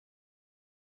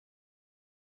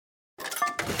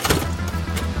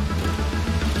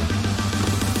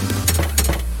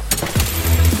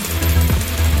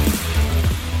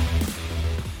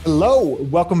Hello,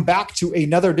 welcome back to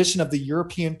another edition of the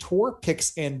European Tour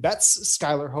Picks and Bets.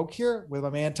 Skylar Hoke here with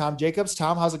my man Tom Jacobs.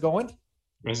 Tom, how's it going?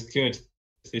 That's good.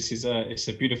 It's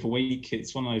a beautiful week.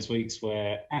 It's one of those weeks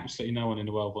where absolutely no one in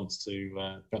the world wants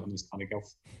to bet on this kind of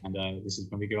golf, and this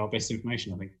is when we give our best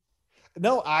information, I think.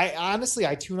 No,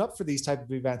 I tune up for these type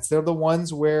of events. They're the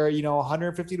ones where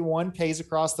 150 to 1 pays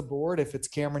across the board. If it's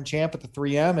Cameron Champ at the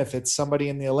 3M, if it's somebody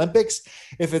in the Olympics,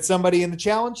 if it's somebody in the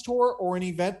Challenge Tour, or an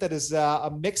event that is a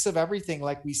mix of everything,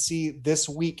 like we see this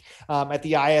week at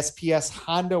the ISPS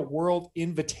Honda World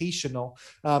Invitational.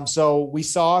 So we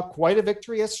saw quite a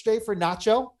victory yesterday for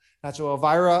Nacho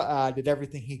Elvira did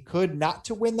everything he could not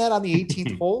to win that on the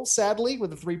 18th hole, sadly,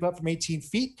 with a 3-putt from 18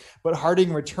 feet. But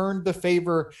Harding returned the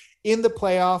favor in the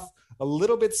playoff. A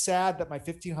little bit sad that my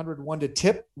 1,501 to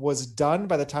tip was done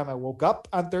by the time I woke up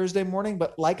on Thursday morning.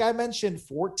 But like I mentioned,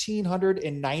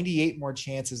 1,498 more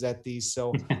chances at these.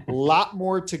 So a lot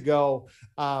more to go.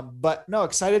 But no,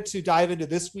 excited to dive into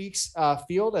this week's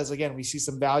field as, again, we see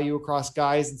some value across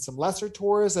guys and some lesser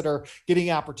tours that are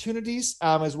getting opportunities,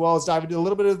 as well as dive into a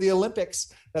little bit of the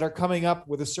Olympics that are coming up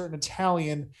with a certain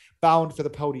Italian bound for the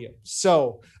podium.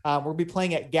 So we'll be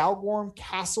playing at Galgorm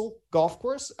Castle Golf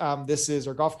Course. This is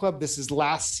our golf club. This is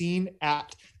last seen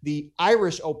at the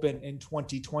Irish Open in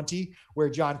 2020, where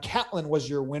John Catlin was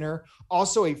your winner.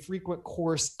 Also a frequent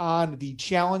course on the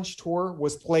Challenge Tour,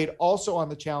 was played also on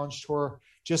the Challenge Tour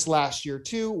just last year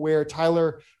too, where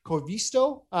Tyler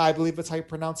Covisto, I believe that's how you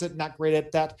pronounce it, not great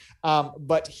at that,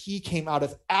 but he came out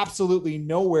of absolutely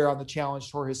nowhere on the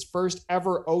Challenge Tour. His first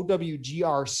ever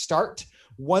OWGR start,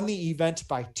 won the event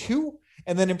by 2.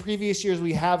 And then in previous years,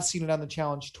 we have seen it on the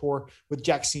Challenge Tour with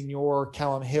Jack Senior,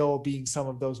 Callum Hill being some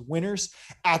of those winners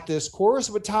at this course.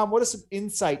 But Tom, what is some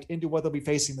insight into what they'll be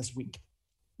facing this week?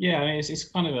 Yeah, I mean, it's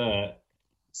kind of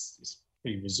it's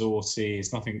pretty resourcey.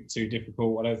 It's nothing too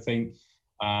difficult, I don't think.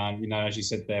 As you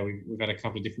said there, we've had a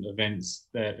couple of different events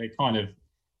that they kind of, I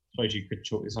suppose you could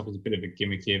chalk this up as a bit of a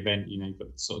gimmicky event. You've got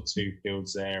sort of 2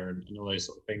 fields there and all those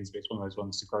sort of things, but it's one of those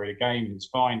ones to grow the game, and it's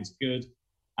fine, it's good.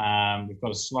 We've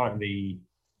got a slightly,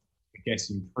 I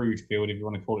guess, improved field, if you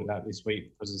want to call it that, this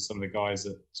week because of some of the guys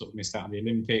that sort of missed out on the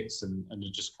Olympics and are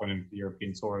just coming in for the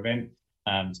European Tour event.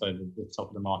 So the top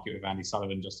of the market with Andy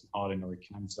Sullivan, Justin Harding, Rory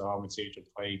Cantor, Armitage,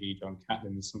 Twaggy, John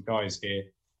Catlin. There's some guys here.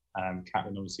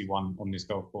 Catlin obviously won on this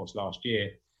golf course last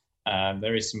year.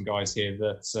 There is some guys here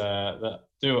that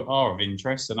are of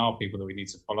interest and are people that we need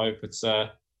to follow, but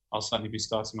I'll certainly be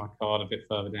starting my card a bit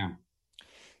further down.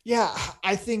 Yeah,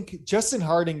 I think Justin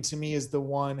Harding to me is the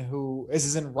one who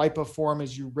is in ripe a form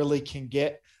as you really can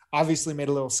get. Obviously made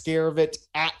a little scare of it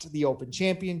at the Open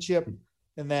Championship.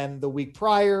 And then the week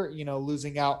prior,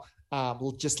 losing out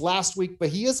just last week, but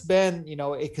he has been,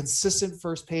 a consistent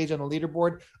first page on the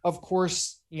leaderboard. Of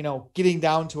course, getting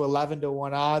down to 11 to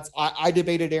 1 odds. I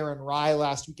debated Aaron Rai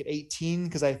last week at 18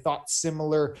 because I thought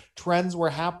similar trends were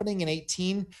happening in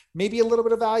 18, maybe a little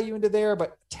bit of value into there,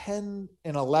 but 10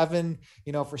 and 11,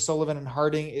 for Sullivan and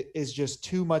Harding is just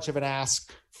too much of an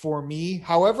ask for me.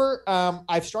 However,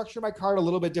 I've structured my card a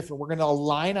little bit different. We're going to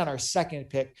align on our second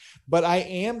pick, but I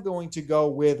am going to go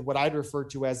with what I'd refer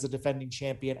to as the defending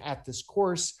champion at this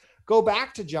course. Go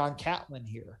back to John Catlin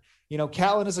here.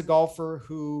 Catlin is a golfer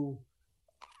who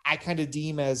I kind of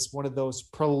deem as one of those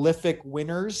prolific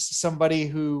winners, somebody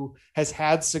who has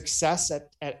had success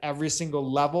at every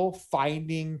single level,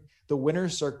 finding the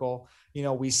winner's circle.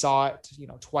 We saw it,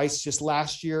 twice just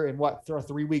last year in a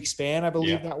 3-week span, I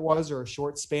believe that was, or a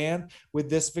short span with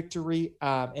this victory.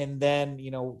 And then,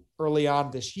 early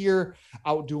on this year,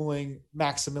 outdueling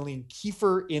Maximilian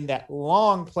Kiefer in that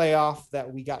long playoff that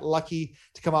we got lucky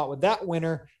to come out with that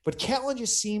winner. But Catlin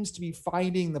just seems to be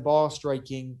finding the ball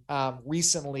striking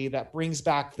recently that brings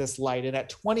back this light. And at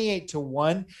 28 to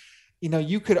 1,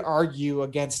 you could argue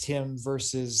against him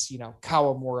versus,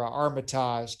 Kawamura,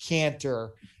 Armitage,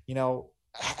 Cantor.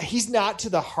 He's not to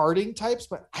the Harding types,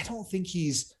 but I don't think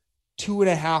he's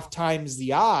 2.5 times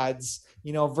the odds,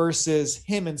 versus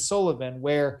him and Sullivan,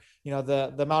 where,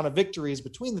 the amount of victories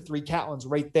between the 3 Catlins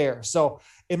right there. So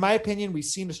in my opinion, we've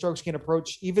seen the strokes gain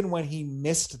approach, even when he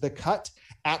missed the cut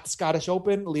at the Scottish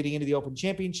Open leading into the Open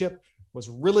Championship, was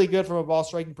really good from a ball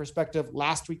striking perspective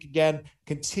last week. Again,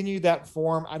 continue that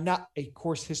form. I'm not a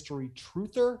course history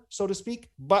truther, so to speak,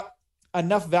 but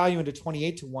enough value into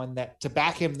 28 to 1 that to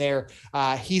back him there,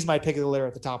 he's my pick of the litter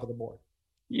at the top of the board.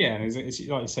 Yeah, and it's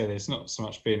like you say, there's not so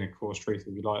much being a course truth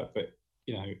if you like, but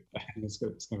it's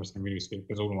never something really speak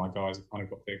because all of my guys have kind of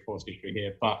got a bit of course history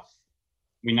here, but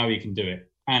we know he can do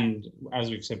it. And as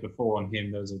we've said before on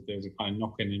him, there was a kind of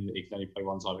knock in him that he can only play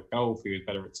one side of golf. He was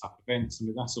better at tough events. I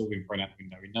mean, that's all been thrown out the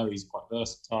window. We know he's quite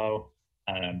versatile.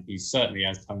 He certainly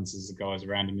has talented as the guys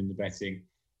around him in the betting.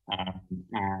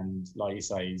 And like you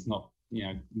say, he's not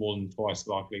more than twice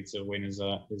likely to win as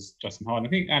Justin Harding. I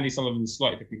think Andy Sullivan's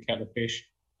slightly different kettle of fish.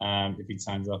 If he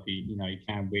turns up, he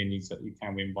can win. He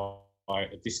can win by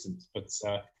a distance. But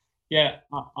yeah,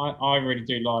 I really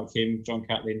do like him, John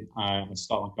Catlin. I'll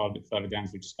start my card a bit further down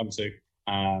as we just come to.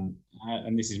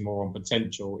 And this is more on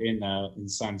potential in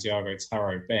Santiago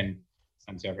Tarot.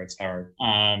 Santiago Tarot.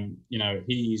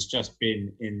 He's just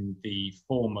been in the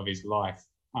form of his life.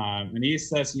 And he is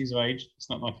 30 years of age. It's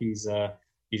not like he's a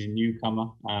newcomer,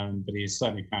 but he has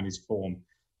certainly found his form.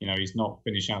 He's not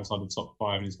finished outside the top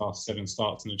 5 in his last 7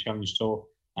 starts in the Challenge Tour.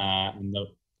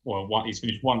 He's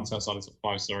finished once outside the top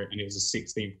 5, and it was a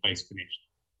 16th place finish.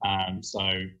 So,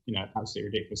 absolutely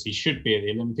ridiculous. He should be at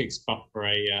the Olympics, but for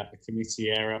a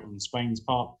committee error on Spain's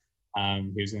part,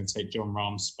 he was going to take John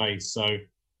Rahm's space. So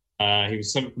he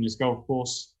was 7th on his golf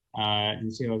course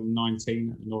in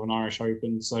 2019 at the Northern Irish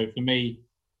Open. So for me,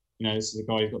 this is a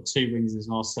guy who's got 2 wins in his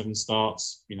last 7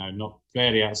 starts, not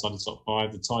barely outside the top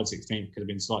 5. The tied 16th could have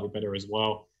been slightly better as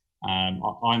well.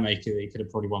 I make it that he could have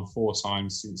probably won 4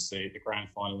 times since the grand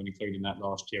final, and including that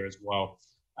last year as well.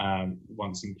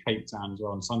 Once in Cape Town as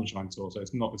well on Sunshine Tour. So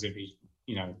it's not as if he,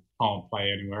 can't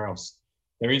play anywhere else.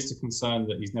 There is the concern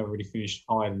that he's never really finished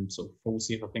higher than sort of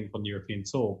 40th, I think, on the European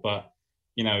Tour. But,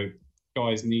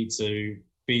 guys need to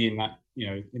be in that,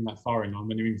 in that firing line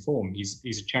when they're in form. He's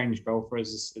a changed golfer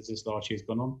as this last year's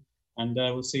gone on, and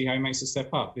we'll see how he makes a step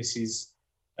up. This is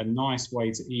a nice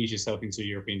way to ease yourself into a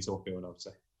European Tour field, I would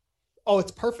say. Oh,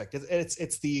 it's perfect.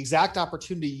 It's the exact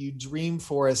opportunity you dream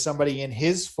for as somebody in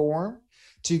his form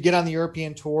to get on the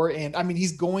European Tour. And I mean,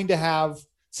 he's going to have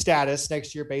status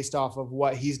next year based off of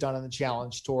what he's done on the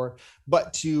Challenge Tour,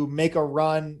 but to make a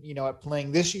run, at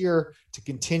playing this year, to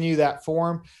continue that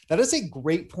form, that is a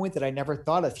great point that I never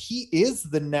thought of. He is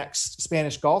the next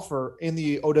Spanish golfer in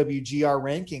the OWGR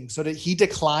ranking. So did he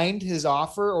declined his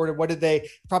offer, or what did they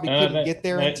probably couldn't get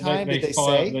there in time? Did they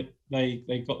say?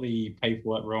 They got the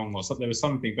paperwork wrong, or something. There was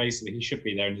something basically he should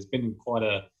be there, and there's been quite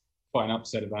an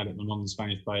upset about it among the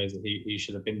Spanish players that he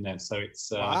should have been there. So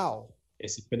it's wow,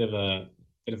 it's a bit of a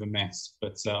mess.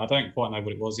 But I don't quite know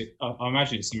what it was. I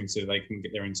imagine it's something so they couldn't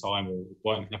get there in time, or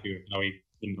weren't happy with how he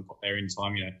didn't have got there in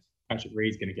time. Patrick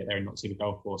Reed's going to get there and not see the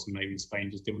golf course, and maybe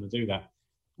Spain just didn't want to do that.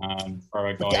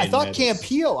 I thought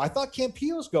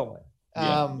Campillo's going.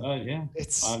 Yeah.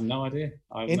 It's I have no idea.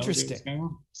 Interesting. What's going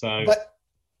on. So, but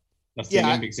that's the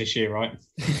Olympics this year, right?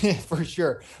 For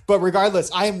sure. But regardless,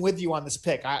 I am with you on this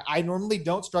pick. I normally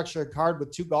don't structure a card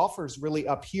with 2 golfers really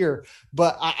up here,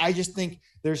 but I just think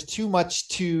there's too much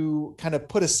to kind of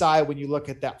put aside when you look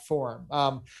at that form.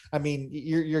 I mean,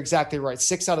 you're exactly right.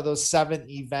 6 out of those 7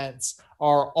 events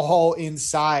are all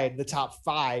inside the top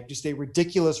 5. Just a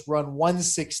ridiculous run,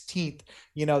 1/16th,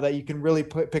 that you can really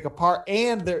pick apart.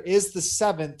 And there is the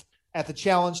 7th at the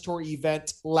Challenge Tour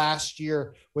event last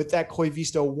year with that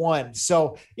Koivisto 1.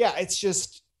 So yeah, it's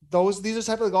just these are the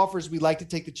type of golfers we like to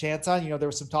take the chance on. There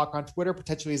was some talk on Twitter,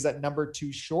 potentially is that number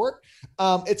too short?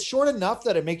 It's short enough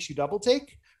that it makes you double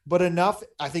take, but enough,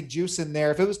 I think, juice in there.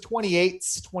 If it was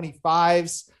 28s,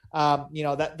 25s,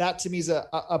 that to me is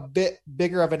a bit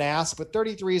bigger of an ask, but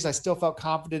 33s I still felt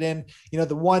confident in.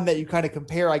 The one that you kind of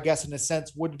compare, I guess, in a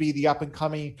sense, would be the up and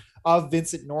coming of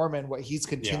Vincent Norrman, what he's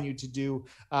continued to do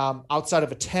outside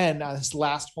of a 10 on his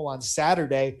last hole on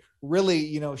Saturday.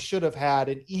 Really, should have had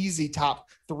an easy top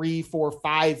 3, 4,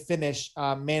 5 finish,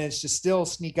 managed to still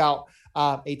sneak out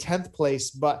a 10th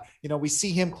place. But, we see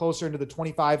him closer into the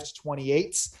 25s to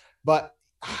 28s, but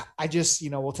I just,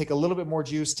 will take a little bit more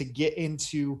juice to get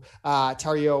into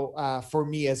Tarot for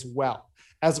me as well.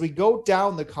 As we go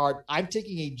down the card, I'm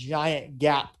taking a giant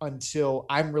gap until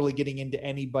I'm really getting into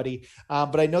anybody.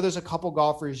 But I know there's a couple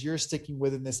golfers you're sticking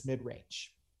with in this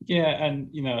mid-range. Yeah,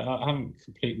 and I haven't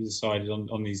completely decided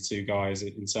on these 2 guys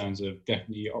in terms of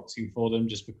definitely opting for them,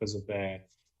 just because of their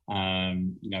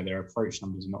their approach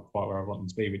numbers are not quite where I want them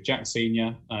to be. But Jack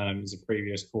Senior is a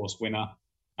previous course winner.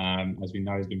 As we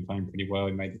know, he's been playing pretty well.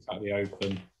 He made the cut of the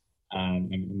Open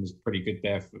and was pretty good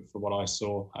there for what I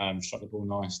saw. Shot the ball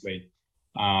nicely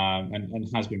and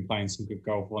has been playing some good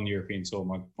golf on the European Tour.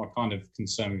 My kind of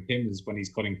concern with him is when he's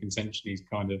got in contention, he's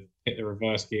kind of hit the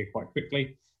reverse gear quite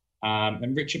quickly.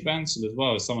 And Richard Bansal as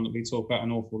well is someone that we talk about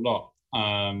an awful lot.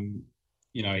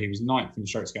 He was 9th in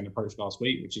strokes gained approach last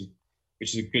week, which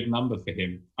is a good number for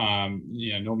him.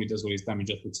 Normally does all his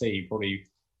damage off the tee, probably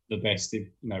the best,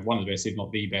 one of the best, if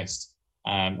not the best,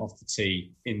 off the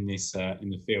tee in this in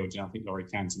the field. I think Laurie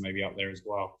Cantor may be up there as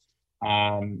well.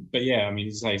 But yeah, I mean,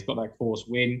 as you say, he's got that course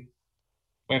win.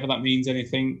 Whether that means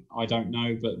anything, I don't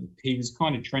know. But he was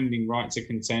kind of trending right to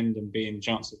contend and being a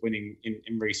chance of winning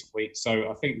in recent weeks.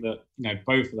 So I think that,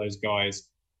 both of those guys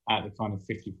at the kind of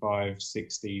 55,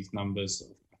 60s numbers,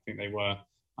 I think they were,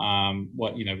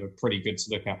 were pretty good to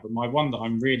look at. But my one that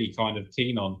I'm really kind of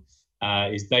keen on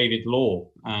is David Law.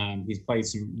 He's played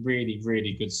some really,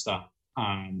 really good stuff,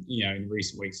 in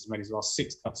recent weeks. He's made his last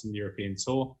 6 cuts in the European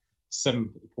Tour,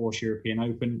 7 at the Porsche European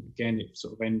Open. Again, it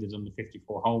sort of ended on the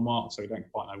 54-hole mark, so we don't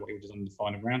quite know what he would have done in the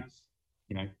final round.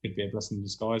 Could be a blessing in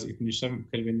disguise. He finished 7th.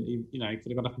 Could have been, he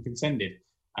could have gone up and contended.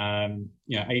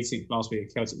 18th last week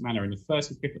at Celtic Manor, and the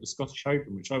 35th at the Scottish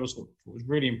Open, which I was thought was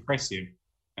really impressive.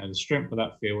 The strength of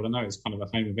that field. I know it's kind of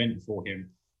a home event for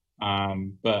him,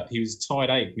 but he was tied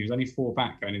 8th. He was only 4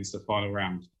 back going into the final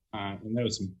round, and there were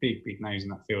some big names in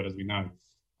that field, as we know.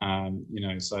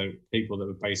 So people that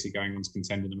were basically going on to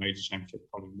contend in the major championship the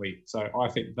following week. So I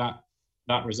think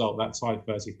that result, that tied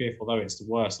 35th, although it's the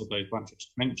worst of those bunch I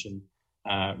just mentioned,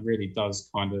 really does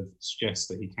kind of suggest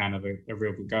that he can have a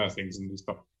real good go at things, and he's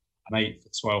got an 8th, a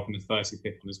 12th, and a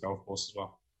 35th on his golf course as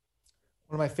well.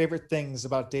 One of my favorite things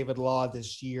about David Law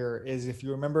this year is, if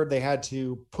you remember, they had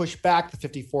to push back the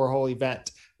 54-hole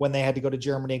event when they had to go to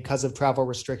Germany because of travel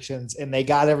restrictions, and they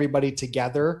got everybody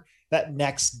together that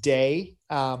next day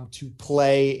to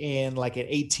play in like an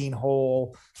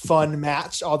 18-hole fun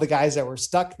match, all the guys that were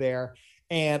stuck there.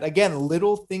 And again,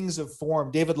 little things of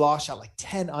form. David Law shot like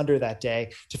 10 under that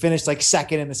day to finish like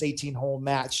second in this 18-hole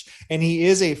match. And he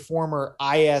is a former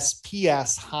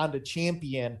ISPS Honda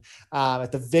champion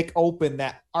at the Vic Open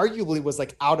that arguably was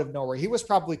like out of nowhere. He was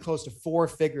probably close to 4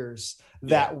 figures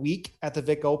that week at the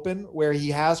Vic Open, where he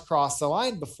has crossed the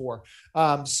line before.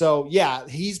 So yeah,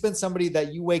 he's been somebody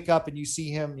that you wake up and you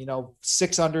see him,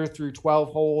 6 under through 12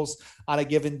 holes on a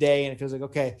given day. And it feels like,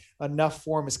 okay, enough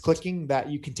form is clicking that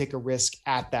you can take a risk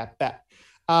at that bet.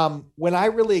 When I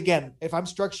really, again, if I'm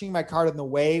structuring my card in the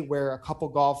way where a couple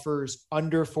golfers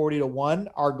under 40-1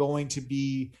 are going to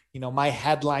be, my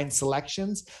headline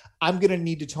selections, I'm going to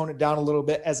need to tone it down a little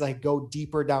bit as I go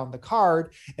deeper down the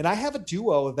card. And I have a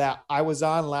duo that I was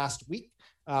on last week,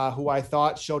 who I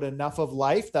thought showed enough of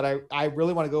life that I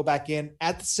really want to go back in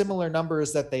at the similar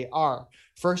numbers that they are.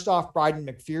 First off, Bryden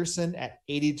McPherson at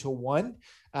 80-1.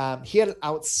 He had an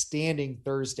outstanding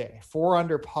Thursday, 4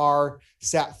 under par,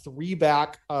 sat 3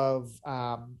 back of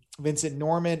Vincent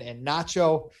Norman and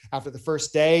Nacho after the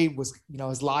first day. Was,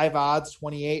 his live odds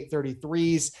 28,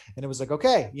 33s. And it was like,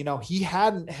 okay, he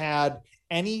hadn't had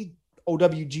any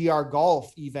OWGR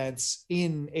golf events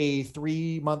in a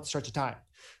 3-month stretch of time.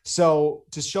 So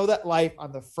to show that life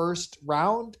on the first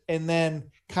round and then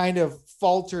kind of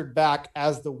faltered back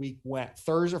as the week went.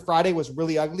 Friday was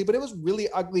really ugly, but it was really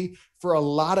ugly for a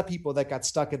lot of people that got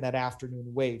stuck in that afternoon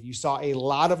wave. You saw a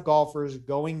lot of golfers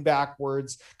going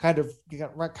backwards, kind of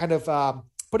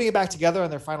putting it back together on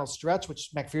their final stretch, which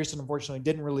McPherson unfortunately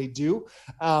didn't really do.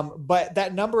 But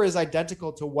that number is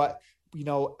identical to what,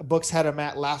 books had him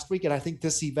at last week. And I think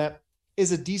this event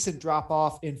is a decent drop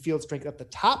off in field strength at the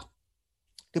top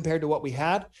compared to what we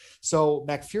had. So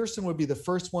McPherson would be the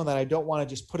first one that I don't want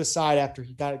to just put aside after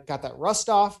he got that rust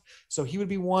off. So he would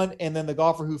be one. And then the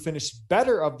golfer who finished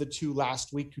better of the 2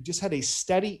 last week, who just had a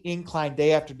steady incline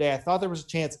day after day. I thought there was a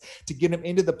chance to get him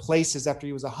into the places after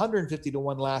he was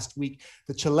 150-1 last week.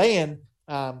 The Chilean,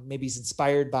 maybe he's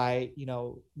inspired by,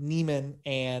 Neiman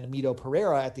and Mito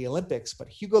Pereira at the Olympics, but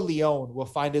Hugo Leon will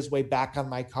find his way back on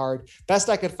my card. Best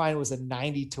I could find was a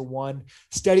 90-1.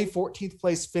 Steady 14th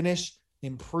place finish.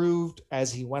 Improved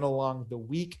as he went along the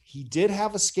week. He did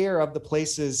have a scare of the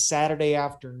places Saturday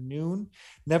afternoon,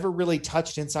 never really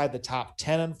touched inside the top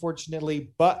 10,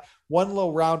 unfortunately, but one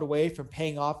low round away from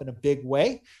paying off in a big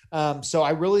way. So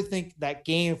I really think that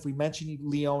game, if we mentioned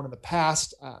Leon in the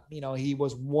past, he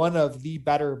was one of the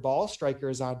better ball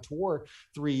strikers on tour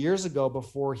 3 years ago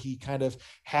before he kind of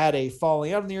had a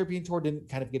falling out on the European Tour, didn't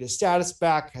kind of get his status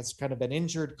back, has kind of been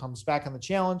injured, comes back on the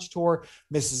Challenge Tour,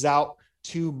 misses out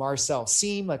to Marcel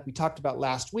Siem, like we talked about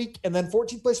last week, and then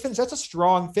 14th place finish. That's a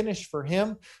strong finish for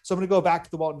him. So I'm going to go back to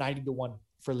the about 90-1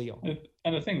 for Leon.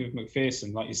 And the thing with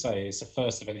McPherson, like you say, it's the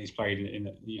first event he's played in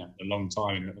a long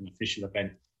time, in an official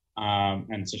event,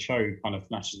 and to show kind of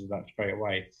flashes of that straight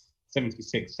away.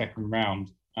 76 second round,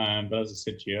 but as I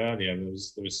said to you earlier, there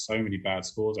was so many bad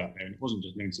scores out there, and it wasn't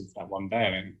just limited to that one day.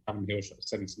 I mean, Adam Hill shot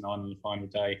 79 on the final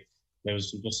day. There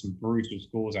was just some brutal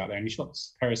scores out there, and he shot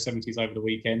a pair of 70s over the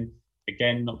weekend.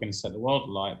 Again, not going to set the world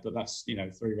alight, but that's 3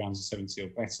 rounds of 70 or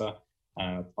better,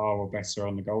 par or better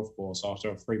on the golf course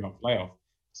after a 3-month layoff.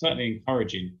 Certainly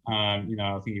encouraging. I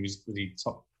think he was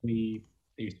top 20.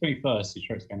 He was 21st in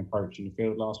strokes gained approach in the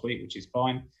field last week, which is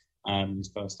fine.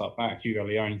 his first start back. Hugo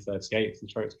Leone, 38th in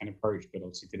strokes gained approach, but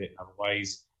obviously did it other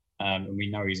ways. And we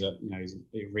know he's a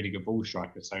really good ball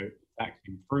striker, so that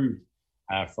can improve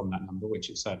from that number, which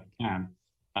it certainly can.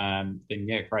 Then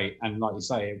yeah, great. And like you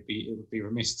say, it would be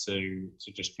remiss to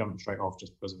just jump straight off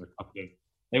just because of a couple of,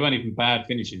 they weren't even bad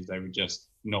finishes, they were just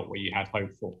not what you had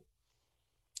hoped for.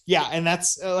 Yeah, and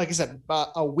that's like I said,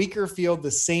 a weaker field,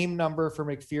 the same number for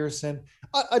McPherson,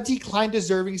 a decline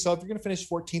deserving. So if you're going to finish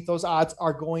 14th, those odds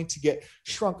are going to get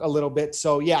shrunk a little bit.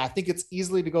 So yeah, I think it's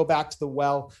easily to go back to the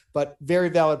well, but very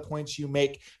valid points you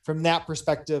make from that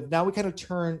perspective. Now we kind of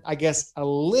turn, I guess, a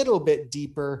little bit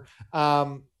deeper.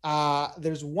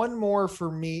 There's one more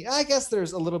for me. I guess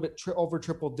there's a little bit over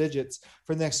triple digits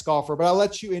for the next golfer, but I'll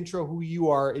let you intro who you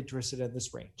are interested in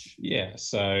this range. Yeah,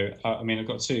 so I mean, I've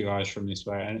got two guys from this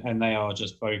way, and they are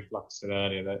just both, like I said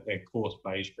earlier, they're course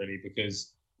based really,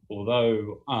 because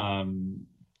although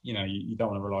you don't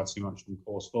want to rely too much on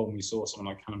course form. We saw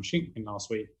someone like Callum Shinkman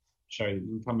last week show that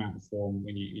you can come out of form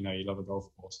when you love a golf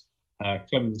course.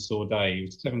 Clemens Sorday, he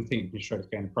was 17th in strokes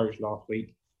gained approach last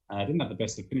week. Didn't have the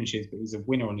best of finishes, but he's a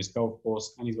winner on this golf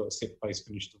course, and he's got a sixth place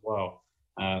finish as well.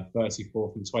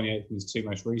 34th and 28th in his two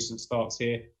most recent starts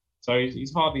here. So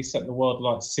he's hardly set the world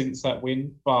alight since that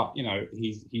win, but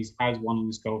he's has won on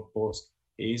this golf course.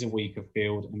 It is a weaker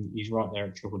field, and he's right there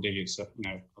at triple digits. So,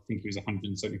 I think he was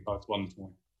 175 to 1 this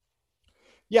morning.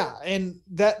 Yeah, and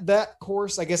that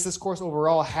course, I guess this course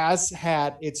overall has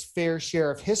had its fair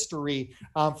share of history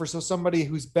for somebody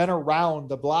who's been around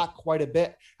the block quite a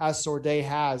bit, as Sorday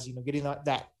has, getting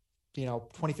that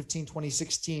 2015,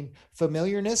 2016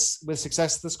 familiarness with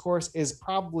success at this course is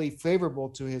probably favorable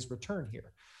to his return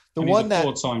here. The one that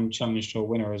four-time Challenge Tour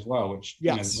winner as well, which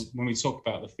yes. When we talk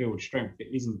about the field strength, it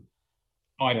isn't.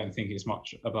 I don't think it's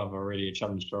much above a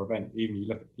Challenge Tour event. Even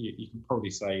you can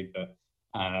probably say that.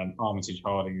 Armitage,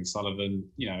 Harding, and Sullivan,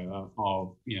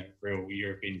 are real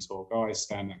European Tour guys,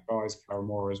 stand-up guys.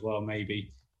 Caramora as well,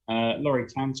 maybe. Laurie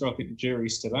Cantor, I think the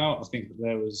jury's still out. I think that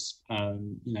there was,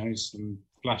 some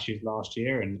flashes last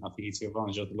year, and I think he took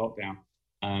advantage of the lockdown.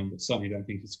 But certainly don't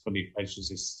think he's fully fledged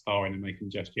as a star in the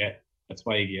making just yet.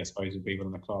 Twaggy, I suppose, would be one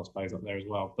of the class players up there as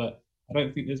well. But I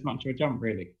don't think there's much of a jump,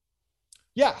 really.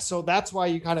 Yeah, so that's why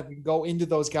you kind of go into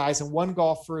those guys. And one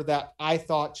golfer that I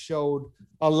thought showed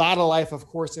a lot of life, of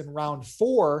course, in round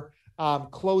 4,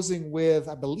 closing with,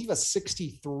 I believe, a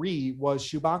 63, was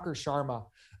Shubhankar Sharma.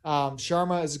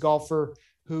 Sharma is a golfer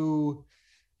who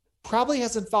probably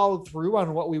hasn't followed through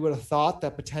on what we would have thought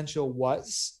that potential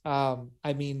was.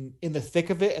 In the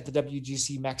thick of it at the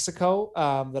WGC Mexico,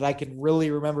 that I can really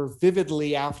remember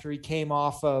vividly after he came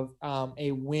off of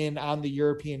a win on the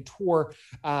European Tour.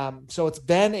 So it's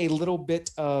been a little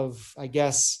bit of, I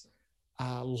guess,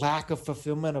 lack of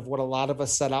fulfillment of what a lot of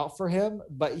us set out for him,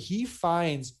 but he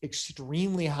finds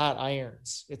extremely hot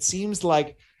irons. It seems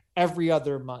like every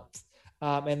other month.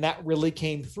 And that really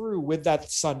came through with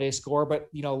that Sunday score. But,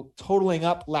 totaling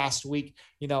up last week,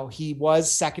 he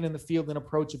was second in the field in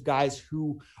approach of guys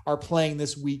who are playing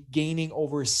this week, gaining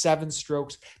over 7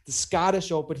 strokes. The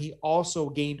Scottish Open, he also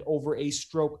gained over a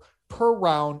stroke per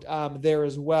round there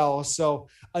as well. So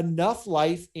enough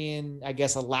life in, I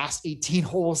guess, a last 18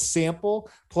 hole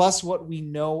sample, plus what we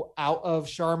know out of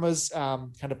Sharma's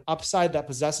kind of upside that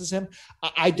possesses him.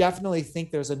 I definitely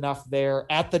think there's enough there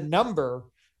at the number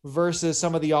versus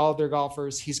some of the other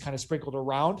golfers he's kind of sprinkled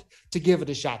around to give it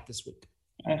a shot this week.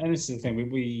 And this is the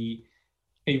thing,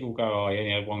 people go, he only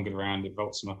had one good round, it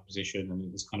vaults him up position, and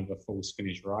it was kind of a false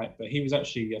finish, right? But he was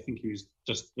actually, I think he was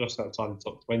just outside the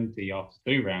top 20 after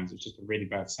 2 rounds. It was just a really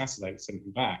bad Saturday that sent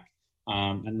him back.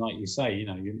 And like you say,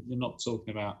 you're not talking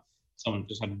about someone who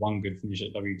just had one good finish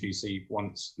at WGC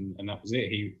once and that was it.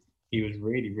 He was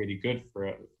really, really good for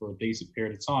a decent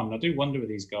period of time. And I do wonder with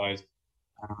these guys,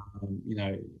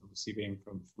 obviously being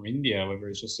from India, whether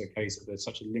it's just a case of there's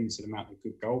such a limited amount of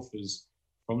good golfers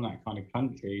from that kind of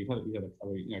country. You had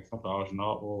a couple of Arjun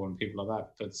Artwell and people like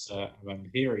that that's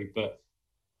Lahiri. But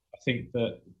I think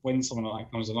that when someone like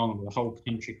that comes along, the whole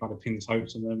country kind of pins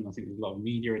hopes on them. And I think there's a lot of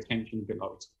media attention, a bit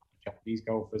like Japanese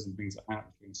golfers and things like that.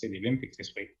 We can see the Olympics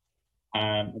this week.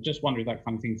 I just wonder if that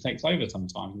kind of thing takes over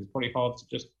sometimes. It's probably hard to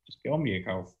just get on with your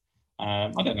golf.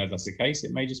 I don't know if that's the case.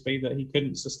 It may just be that he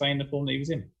couldn't sustain the form that he was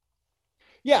in.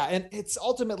 Yeah, and it's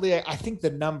ultimately, I think,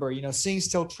 the number, seeing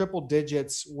still triple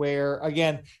digits where,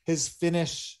 again, his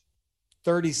finish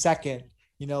 32nd,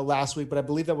 last week, but I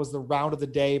believe that was the round of the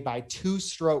day by 2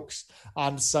 strokes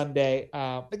on Sunday.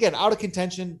 Again, out of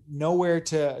contention, nowhere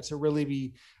to really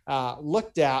be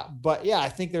looked at. But yeah, I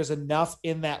think there's enough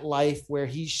in that life where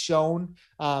he's shown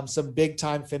some big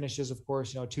time finishes, of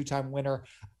course, 2-time winner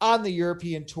on the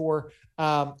European Tour.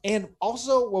 And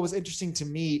also what was interesting to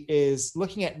me is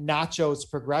looking at Nacho's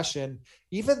progression,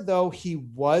 even though he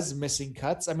was missing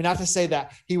cuts. I mean, not to say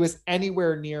that he was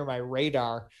anywhere near my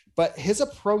radar, but his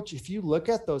approach, if you look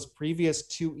at those previous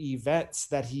 2 events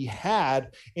that he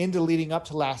had into leading up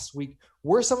to last week,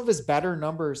 were some of his better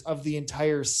numbers of the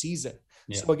entire season.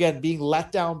 Yeah. So again, being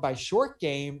let down by short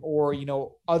game or,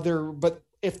 but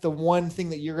if the one thing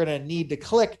that you're going to need to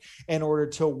click in order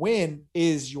to win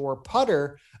is your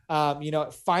putter,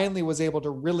 it finally was able to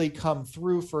really come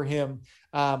through for him.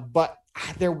 But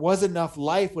there was enough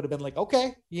life, would have been like,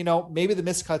 okay, maybe the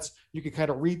miscuts, you could kind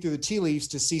of read through the tea leaves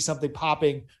to see something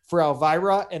popping for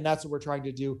Elvira. And that's what we're trying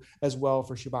to do as well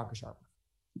for Shubhankar Sharma.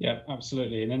 Yeah,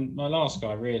 absolutely. And then my last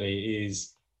guy really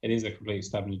is a complete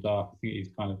stab in the dark. I think he's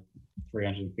kind of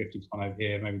 350 to come over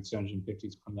here, maybe 250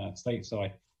 to come there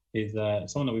stateside. Is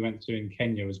someone that we went to in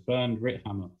Kenya was Bernd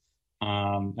Ritthammer.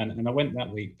 And I went that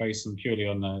week based on purely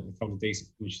on a couple of decent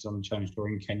finishes on the Challenge Tour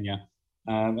in Kenya.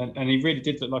 And he really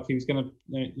did look like he was going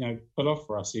to, pull off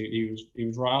for us. He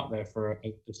was right up there for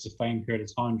a sustained period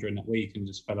of time during that week and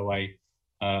just fell away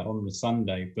on the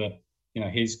Sunday. But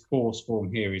his course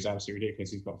form here is absolutely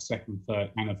ridiculous. He's got a 2nd, 3rd,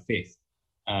 and a 5th.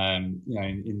 I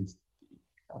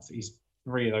think he's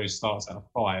 3 of those starts out of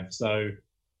 5. So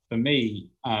for me,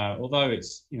 although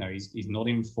it's he's not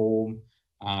in form,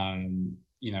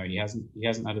 he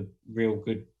hasn't had a real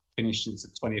good finish since the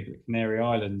 20th at the Canary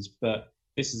Islands, but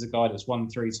this is a guy that's won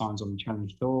 3 times on the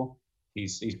Challenge Tour.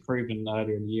 He's proven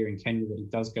earlier in the year in Kenya that he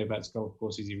does go back to golf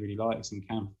courses he really likes and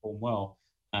can perform well.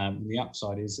 And the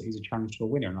upside is he's a Challenge Tour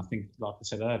winner. And I think, like I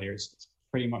said earlier, it's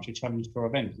pretty much a Challenge Tour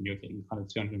event. And you're getting kind of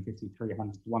 250,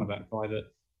 300 to 1 about a guy that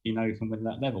can win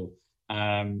that level.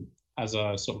 As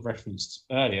I sort of referenced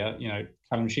earlier,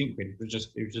 Callum Shinkwin was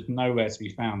just nowhere to be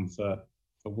found for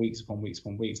weeks upon weeks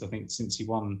upon weeks. I think since he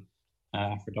won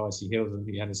Aphrodite Hills, I think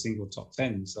he had a single top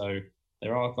 10. So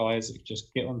there are guys that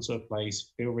just get onto a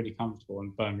place, feel really comfortable,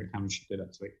 and Bernd Ritthammer should do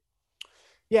that too.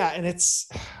 Yeah, and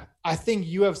I think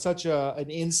you have such an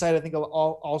insight. I think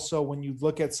also when you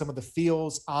look at some of the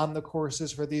feels on the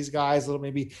courses for these guys, a little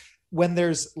maybe when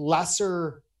there's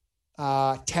lesser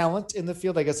talent in the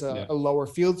field, I guess a lower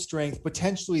field strength,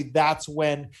 potentially that's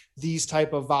when these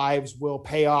type of vibes will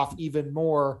pay off even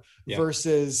more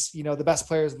versus, the best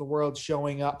players in the world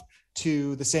showing up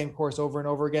to the same course over and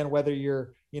over again, whether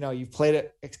you've played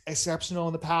it exceptional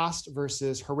in the past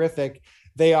versus horrific.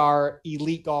 They are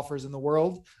elite golfers in the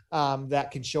world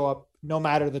that can show up no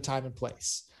matter the time and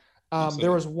place.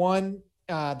 There was one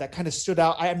that kind of stood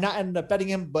out. I am not ended up betting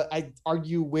him, but I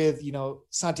argue with,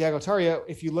 Santiago Tarrio.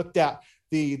 If you looked at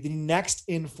the next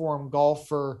informed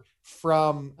golfer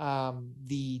from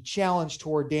the Challenge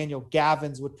Tour, Daniel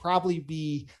Gavins would probably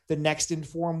be the next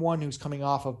informed one, who's coming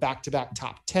off of back-to-back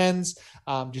top 10s,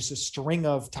 just a string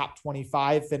of top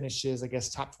 25 finishes, I guess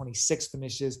top 26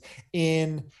 finishes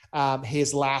in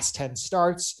his last 10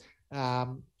 starts.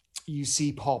 You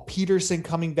see Paul Peterson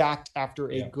coming back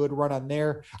after a good run on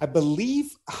there. I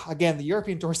believe, again, the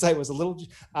European Tour site was a little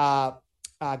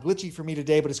glitchy for me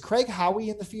today, but is Craig Howie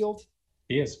in the field?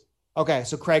 He is. Okay,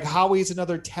 so Craig Howie is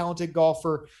another talented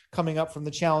golfer coming up from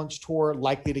the Challenge Tour,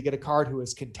 likely to get a card, who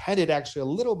has contended actually a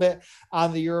little bit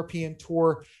on the European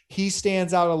Tour. He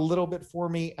stands out a little bit for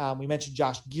me. We mentioned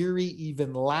Josh Geary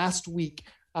even last week.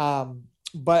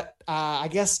 But I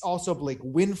guess also Blake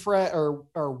Winfred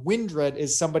or Windred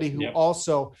is somebody who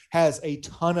also has a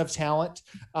ton of talent,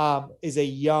 is a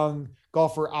young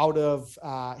golfer out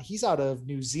of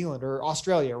New Zealand or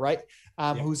Australia, right?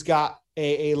 Who's got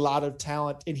a lot of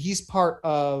talent, and he's part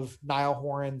of Niall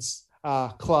Horan's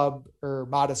club, or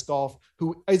Modest Golf,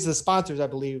 who is the sponsors, I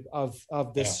believe,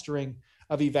 of this string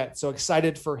of events. So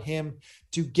excited for him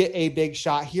to get a big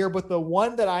shot here. But the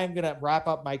one that I'm going to wrap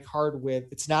up my card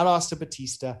with, it's not Austin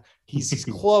Batista. He's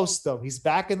close, though. He's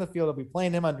back in the field. I'll be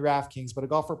playing him on DraftKings, but a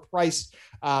golfer priced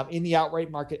in the outright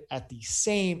market at the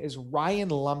same is Ryan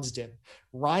Lumsden.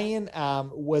 Ryan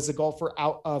was a golfer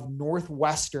out of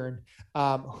Northwestern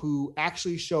who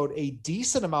actually showed a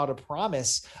decent amount of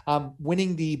promise,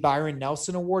 winning the Byron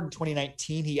Nelson Award in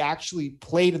 2019. He actually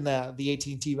played in the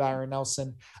AT&T Byron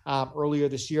Nelson earlier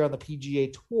this year on the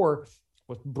PGA Tour,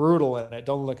 with brutal in it.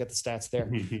 Don't look at the stats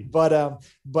there,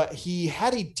 but he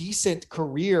had a decent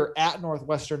career at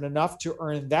Northwestern, enough to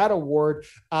earn that award.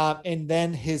 And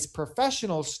then his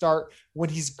professional start, when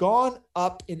he's gone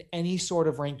up in any sort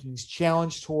of rankings,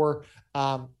 Challenge Tour,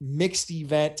 Mixed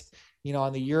event.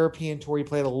 On the European tour, he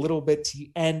played a little bit to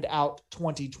end out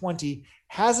 2020.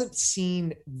 Hasn't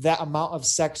seen that amount of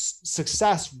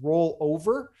success roll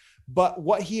over. But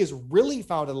what he has really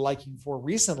found a liking for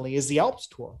recently is the Alps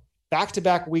tour.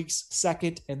 Back-to-back weeks,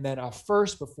 second, and then a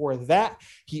first. Before that,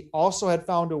 he also had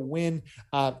found a win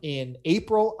in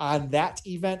April on that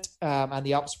event on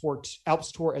the Alps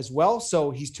Tour as well.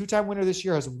 So he's two-time winner this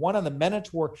year, has won on the MENA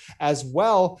Tour as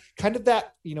well. Kind of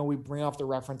that, we bring off the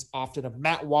reference often of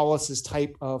Matt Wallace's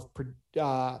type of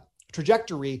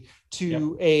trajectory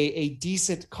to a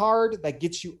decent card that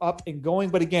gets you up and going.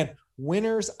 But again,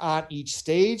 winners on each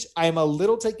stage. I am a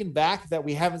little taken back that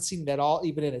we haven't seen that all,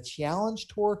 even in a Challenge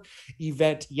Tour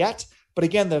event yet. But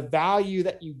again, the value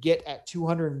that you get at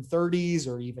 230s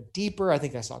or even deeper, I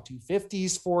think I saw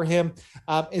 250s for him,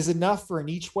 is enough for an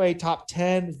each way top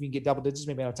 10. If you can get double digits,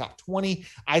 maybe on a top 20.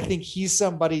 I think he's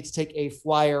somebody to take a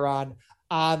flyer on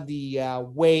the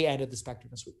way end of the spectrum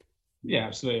this week. Yeah,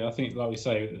 absolutely. I think, like we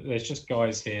say, there's just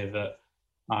guys here that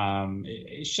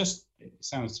it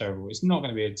sounds terrible. It's not going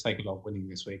to be able to take a lot of winning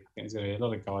this week. I think there's going to be a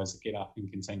lot of guys that get up in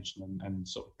contention and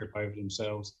sort of trip over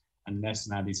themselves.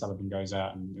 Unless Andy Sullivan goes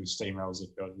out and steamrolls the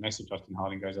field, unless Justin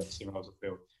Harding goes out and steamrolls the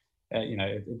field.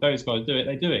 If those guys do it,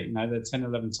 they do it. They're 10,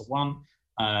 11 to 1.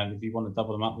 If you want to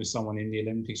double them up with someone in the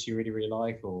Olympics you really, really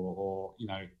like or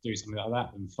do something like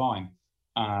that, then fine.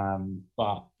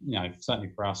 But certainly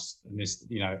for us, and this,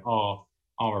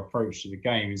 our approach to the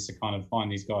game is to kind of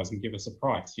find these guys and give us a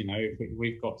price. If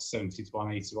we've got 70 to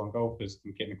 1, 80 to 1 golfers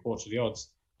and getting a quarter of the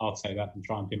odds, I'll take that and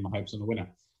try and pin my hopes on the winner.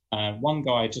 One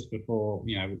guy just before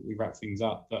we wrap things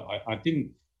up that I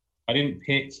didn't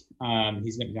pick. He's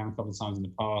let me down a couple of times in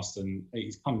the past, and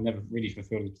he's kind of never really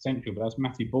fulfilled his potential. But that's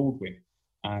Matthew Baldwin.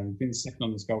 He's been second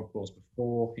on this golf course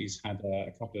before. He's had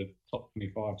a couple of top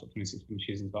 25, top 26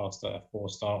 finishes in his last 4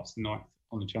 starts. 9th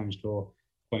on the Challenge Tour,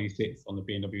 26th on the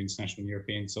BMW International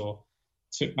European Tour.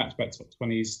 Took back-to-back top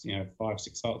 20s,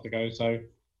 5-6 starts ago. So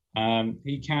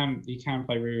he can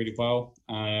play really, really well.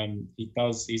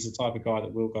 He's the type of guy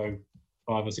that will go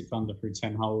 5 or 6 under through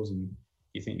 10 holes, and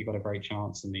you think you've got a great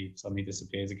chance, and he suddenly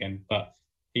disappears again. But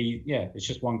it's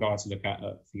just one guy to look at.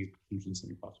 I think he's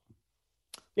 175.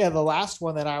 Yeah, the last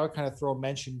one that I would kind of throw a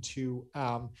mention to,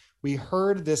 we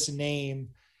heard this name,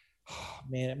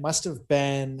 it must have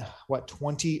been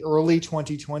early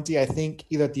 2020, I think,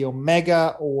 either at the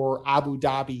Omega or Abu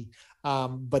Dhabi.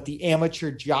 But the amateur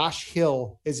Josh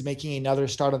Hill is making another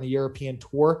start on the European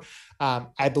Tour.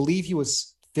 I believe he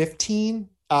was 15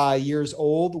 years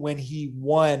old when he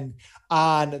won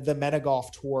on the MENA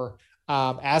Golf Tour.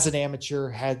 As an amateur,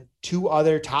 had 2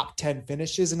 other top 10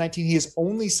 finishes in 19. He is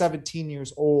only 17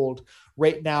 years old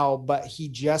right now, but he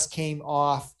just came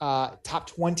off top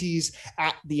 20s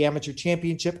at the Amateur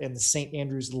Championship and the St.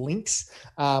 Andrews Links.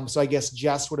 So I guess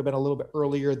Jess would have been a little bit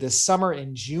earlier this summer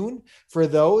in June for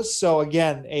those. So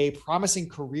again, a promising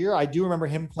career. I do remember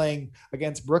him playing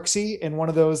against Brooksy in one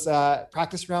of those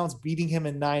practice rounds, beating him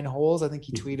in 9 holes. I think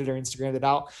he tweeted or Instagrammed it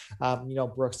out.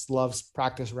 Brooks loves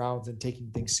practice rounds and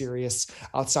taking things serious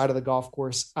outside of the golf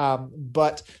course.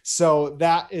 But so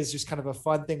that is just kind of a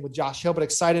fun thing with Josh Hill, but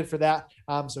excited for that.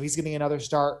 So he's getting another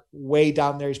start way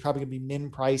down there. He's probably going to be min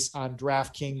price on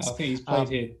DraftKings. I think he's played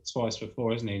here twice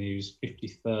before, hasn't he? And he was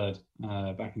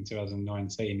 53rd back in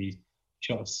 2019. He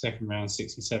shot a second round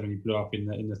 67. He blew up in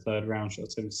the third round,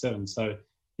 shot 77. So,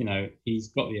 he's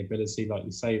got the ability, like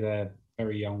you say there,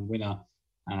 very young winner.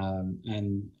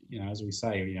 And, as we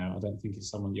say, I don't think it's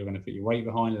someone you're going to put your weight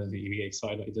behind. I don't think you get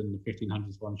excited like he did in the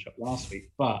 1500s one shot last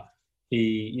week. But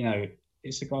he,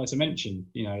 it's a guy to mention.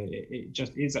 It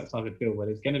just is that type of field where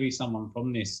there's going to be someone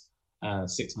from this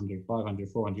 600, 500,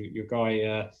 400. Your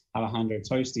guy Alejandro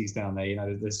Tosti's down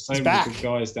there. There's so many good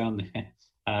guys down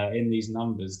there in these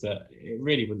numbers that it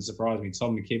really wouldn't surprise me.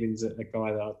 Tom McKibben's a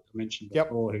guy that I mentioned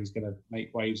before who's going to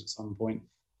make waves at some point.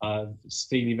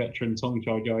 Steely veteran Tong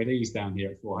Choi Joidee's down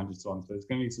here at 400 to 1. So there's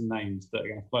going to be some names that are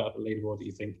going to float up the leaderboard that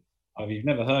you think either you've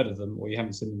never heard of them or you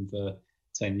haven't seen them for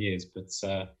 10 years. But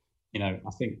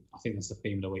I think that's the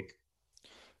theme of the week.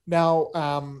 Now,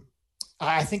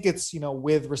 I think it's,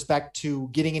 with respect to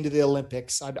getting into the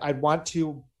Olympics, I'd want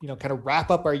to, kind of wrap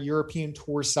up our European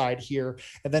Tour side here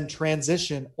and then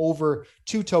transition over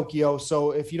to Tokyo.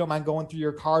 So if you don't mind going through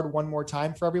your card one more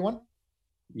time for everyone.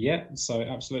 Yeah, so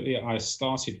absolutely. I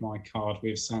started my card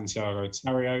with Santiago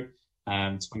Tarrio,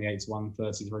 28 to 1,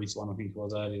 33 to 1, I think it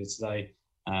was earlier today.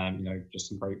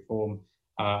 Just in great form.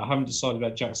 I haven't decided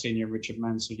about Jack Senior and Richard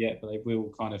Mansell yet, but they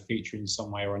will kind of feature in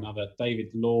some way or another. David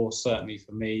Law, certainly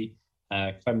for me,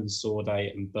 Clemens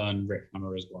Sorday, and Bern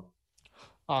Rickhammer as well.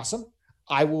 Awesome.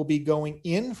 I will be going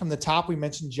in from the top. We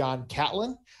mentioned John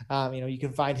Catlin. You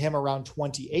can find him around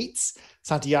 28s.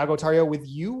 Santiago Tario with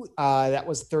you. That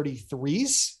was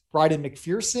 33s. Bryden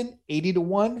McPherson,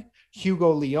 80-1.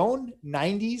 Hugo Leon,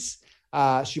 90s.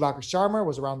 Shubhankar Sharma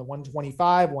was around the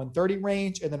 125, 130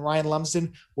 range. And then Ryan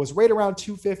Lumsden was right around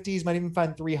 250s, might even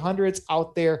find 300s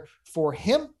out there for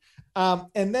him.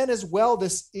 And then as well,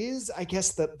 this is, I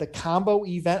guess, the combo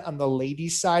event on the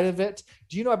ladies side of it.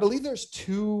 I believe there's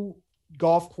 2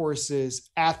 golf courses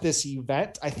at this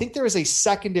event. I think there is a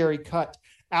secondary cut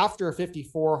after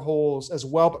 54 holes as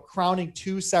well, but crowning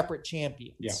 2 separate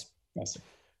champions. Yeah, that's it.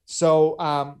 So,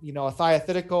 Athaya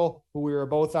Thitical, who we were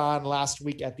both on last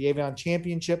week at the Avion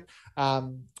Championship,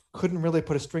 couldn't really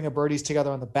put a string of birdies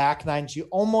together on the back nine. She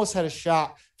almost had a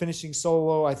shot finishing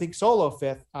solo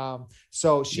 5th.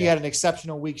 So she had an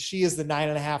exceptional week. She is the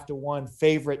 9.5-1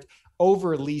 favorite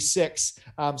over Lee Six.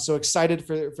 So excited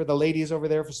for the ladies over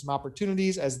there for some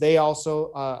opportunities, as they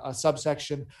also, a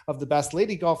subsection of the best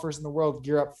lady golfers in the world,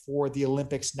 gear up for the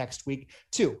Olympics next week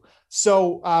too.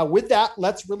 So with that,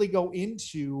 let's really go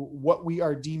into what we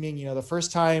are deeming, the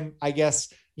first time, I guess,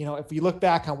 if we look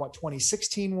back on what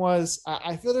 2016 was,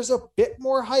 I feel there's a bit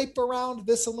more hype around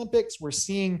this Olympics. We're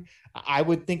seeing, I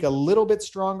would think, a little bit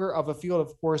stronger of a field.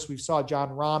 Of course, we saw John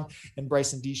Rahm and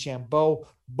Bryson DeChambeau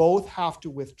both have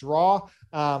to withdraw,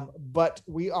 but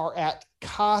we are at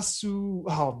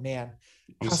Kasuma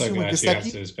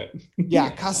Gasecki. Yeah,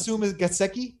 Kasuma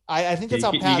Gasecki. I think that's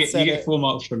how Pat said it. You get 4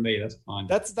 marks from me. That's fine.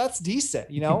 That's decent.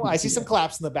 I see some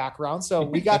claps in the background, so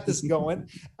we got this going.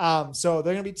 So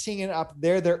they're going to be teeing it up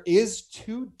there. There is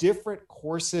 2 different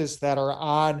courses that are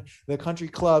on the Country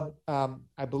Club.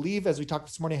 I believe, as we talked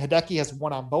this morning, Hideki has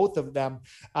won on both of them,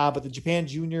 but the Japan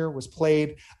Junior was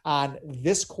played on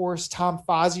this course. Tom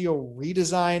Fazio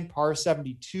redesigned par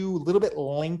 72, a little bit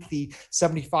lengthy,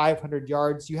 7,500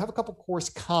 yards. You have a couple course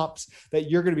comps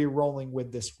that you're going to be rolling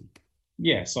with this week.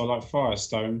 Yeah, so I like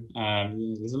Firestone.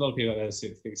 There's a lot of people out there that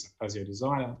think it's a Fazio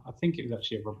design. I think it was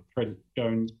actually a Robert Trent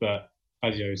Jones, but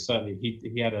Fazio certainly,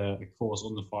 he had a course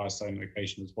on the Firestone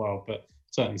location as well, but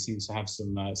certainly seems to have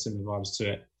some similar vibes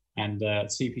to it. And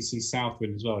TPC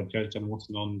Southwind as well. John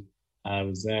Watson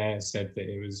was there, said that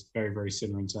it was very, very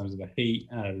similar in terms of the heat.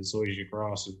 There's always your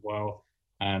grass as well.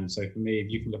 So for me,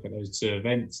 if you can look at those 2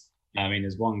 events,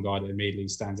 there's one guy that immediately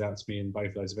stands out to me in both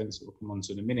of those events that we'll come on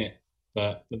to in a minute.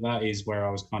 But that is where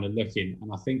I was kind of looking.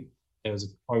 And I think there was a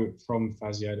quote from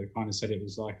Fazio that kind of said it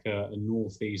was like a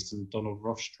northeastern Donald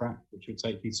Ross track, which would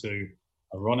take you to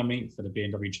a runner meet for the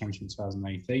BMW Championship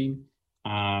 2018.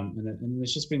 And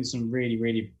there's just been some really,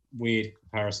 really weird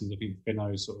comparisons. I think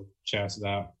Finno sort of shouted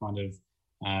out kind of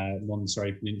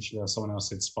Monterey Peninsula. Someone else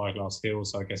said Spyglass Hill.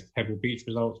 So I guess Pebble Beach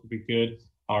results would be good.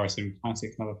 RSM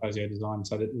Classic, another Fazio design.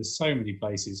 So there's so many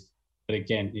places. But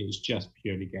again, it's just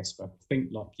purely guesswork. I think,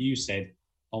 like you said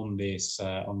on this,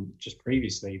 on just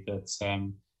previously, that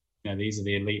these are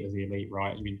the elite of the elite,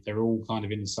 right? They're all kind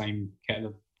of in the same kettle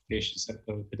of fish, except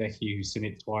for Hideki, who's seen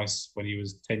it twice when he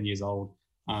was 10 years old.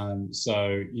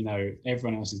 So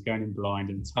everyone else is going in blind,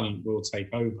 and talent will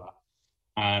take over.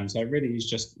 So it really is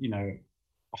just, I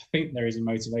think there is a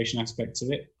motivation aspect to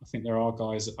it. I think there are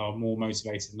guys that are more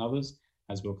motivated than others,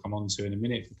 as we'll come on to in a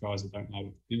minute, for guys that don't know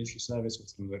the military service, or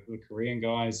some of the Korean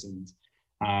guys. And,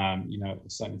 I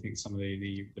certainly think some of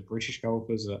the British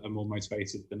golfers are more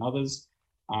motivated than others.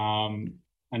 And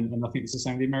I think it's the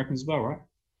same with the Americans as well, right?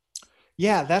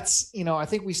 Yeah, that's, I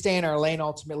think we stay in our lane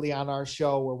ultimately on our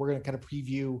show, where we're going to kind of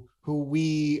preview who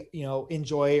we,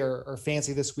 enjoy or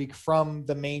fancy this week from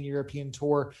the main European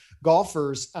Tour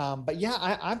golfers. But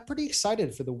yeah, I'm pretty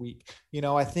excited for the week.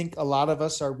 I think a lot of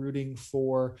us are rooting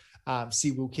for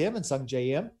Siwoo Kim and Sung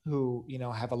Jae Im, who,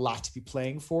 have a lot to be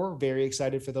playing for. Very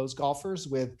excited for those golfers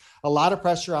with a lot of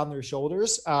pressure on their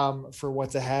shoulders for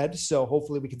what's ahead. So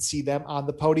hopefully we can see them on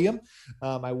the podium.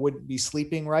 I wouldn't be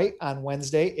sleeping right on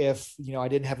Wednesday if, I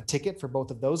didn't have a ticket for both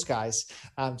of those guys,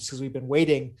 just because we've been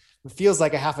waiting. It feels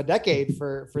like a half a decade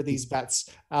for these bets.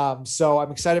 So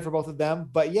I'm excited for both of them.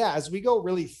 But yeah, as we go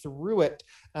really through it,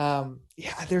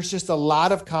 there's just a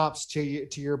lot of comps to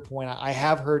your point. I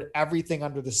have heard everything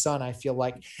under the sun, I feel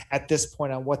like, at this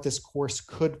point, on what this course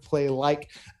could play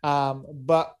like.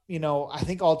 But, I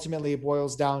think ultimately it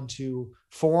boils down to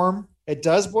form. It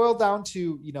does boil down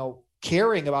to,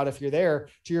 caring about if you're there.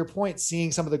 To your point,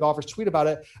 seeing some of the golfers tweet about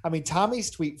it.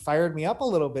 Tommy's tweet fired me up a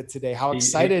little bit today. How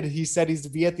excited he said he's to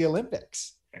be at the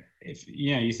Olympics. If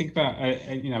you think about,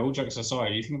 all jokes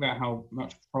aside, you think about how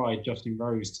much pride Justin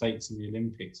Rose takes in the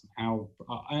Olympics, and how,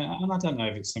 and I don't know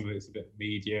if it's some of it's a bit of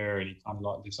media, and he kind of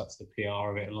like lives up to the PR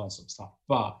of it and all that sort of stuff.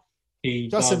 But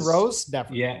Justin Rose,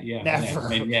 never. Yeah,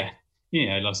 never.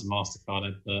 Yeah, he loves a Mastercard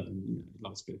advert, and he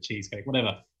loves a bit of cheesecake,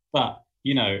 whatever. But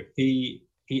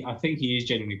I think he is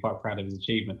genuinely quite proud of his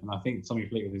achievement, and I think Tommy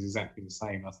Fleetwood is exactly the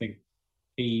same. I think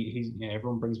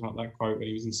everyone brings up that quote when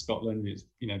he was in Scotland. It's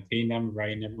peeing down the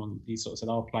rain. Everyone he sort of said,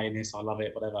 "I'll play in this. I love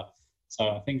it, whatever." So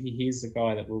I think he is the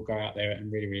guy that will go out there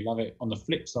and really, really love it. On the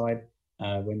flip side,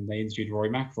 when they interviewed Rory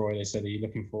McIlroy, they said, "Are you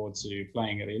looking forward to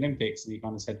playing at the Olympics?" And he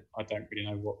kind of said, "I don't really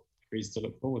know what there is to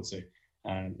look forward to."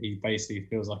 He basically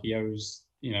feels like he owes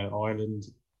Ireland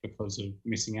because of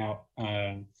missing out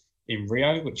in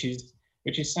Rio, which is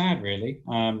sad, really.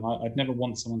 I'd never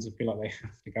want someone to feel like they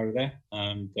have to go there,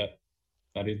 but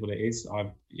that is what it is.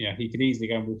 He could easily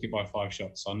go and walk it by 5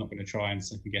 shots, so I'm not going to try and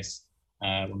second guess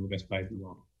one of the best players in the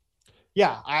world.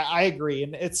 Yeah, I agree.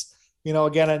 And it's,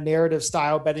 again, a narrative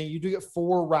style betting. You do get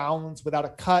 4 rounds without a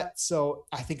cut. So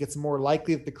I think it's more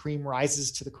likely that the cream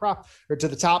rises to the crop or to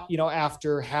the top,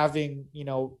 after having,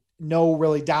 no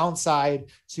really downside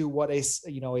to what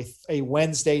a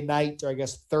Wednesday night, or I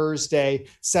guess Thursday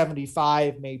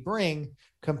 75 may bring,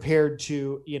 compared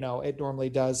to, it normally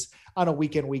does on a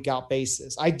week in, week out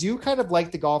basis. I do kind of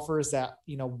like the golfers that,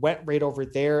 went right over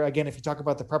there. Again, if you talk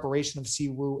about the preparation of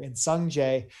Siwoo and Sung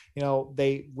Jae,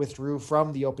 they withdrew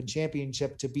from the Open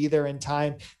Championship to be there in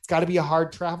time. It's got to be a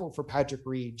hard travel for Patrick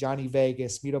Reed, Johnny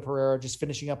Vegas, Mito Pereira, just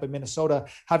finishing up in Minnesota,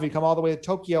 having come all the way to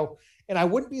Tokyo. And I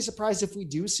wouldn't be surprised if we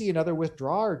do see another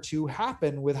withdrawal or two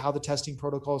happen with how the testing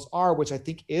protocols are, which I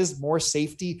think is more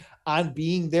safety on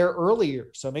being there earlier.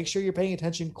 So make sure you're paying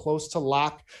attention close to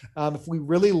lock. If we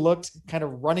really looked kind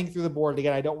of running through the board,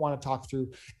 again, I don't want to talk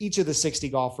through each of the 60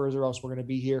 golfers or else we're going to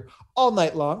be here all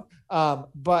night long.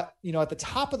 But, at the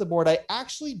top of the board, I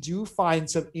actually do find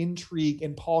some intrigue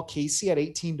in Paul Casey at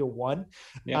 18-1.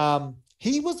 Yeah.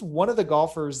 He was one of the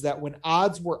golfers that when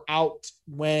odds were out,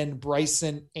 when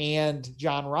Bryson and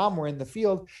Jon Rahm were in the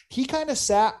field, he kind of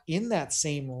sat in that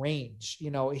same range.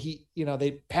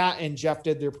 Pat and Jeff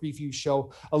did their preview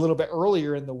show a little bit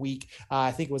earlier in the week. I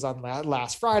think it was on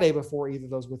last Friday before either of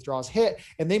those withdrawals hit.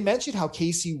 And they mentioned how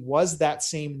Casey was that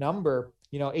same number,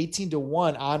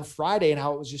 18-1 on Friday, and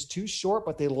how it was just too short,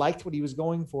 but they liked what he was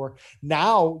going for.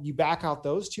 Now you back out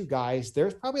those two guys,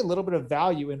 there's probably a little bit of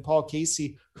value in Paul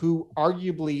Casey, who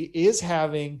arguably is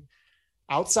having,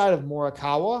 outside of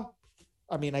Morikawa,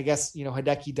 I mean, I guess,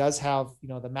 Hideki does have,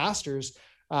 the Masters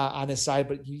on his side,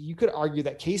 but you could argue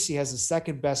that Casey has the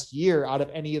second best year out of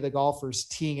any of the golfers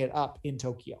teeing it up in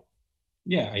Tokyo.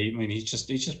 Yeah, I mean, he's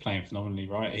just playing phenomenally,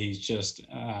 right? He's just,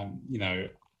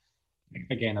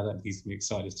 again, I don't think he's going to be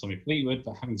excited as Tommy Fleetwood,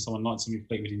 but having someone like Tommy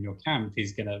Fleetwood in your camp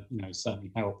is going to,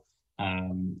 certainly help.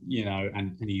 And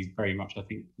he's very much, I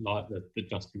think, like the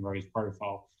Justin Rose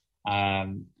profile,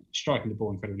 striking the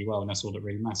ball incredibly well, and that's all that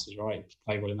really matters, right? He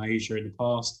played well in Asia in the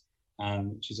past,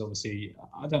 which is obviously,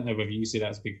 I don't know whether you see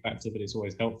that as a big factor, but it's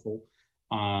always helpful.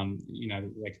 They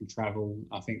can travel.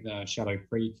 I think the Shadow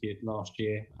Creek last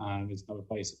year is another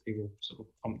place that people sort of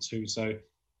come to. So,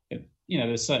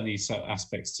 there's certainly certain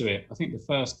aspects to it. I think the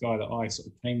first guy that I sort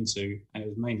of came to, and it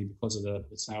was mainly because of the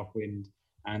Southwind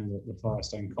and the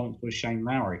Firestone comp, was Shane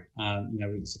Lowry.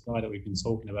 It's a guy that we've been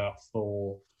talking about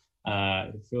for,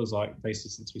 it feels like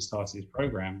basically since we started this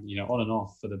program, on and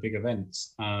off for the big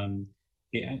events. And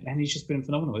he's just been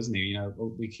phenomenal, isn't he?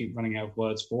 We keep running out of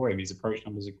words for him. His approach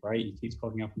numbers are great. He keeps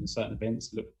popping up in certain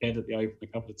events, looked dead at the Open a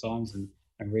couple of times and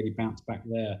really bounced back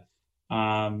there.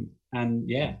 And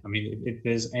yeah, I mean, if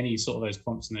there's any sort of those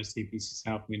comps in those TPC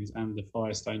Southwinds and the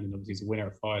Firestone, and obviously he's a winner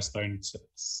at Firestone, top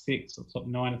 6 or top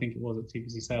 9, I think it was at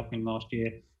TPC Southwind last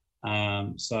year.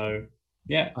 So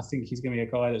yeah, I think he's going to be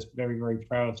a guy that's very, very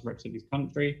proud to represent his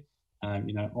country.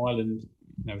 Ireland,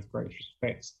 with great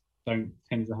respect, don't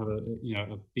tend to have a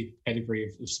big pedigree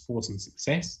of sporting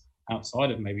success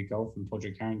outside of maybe golf and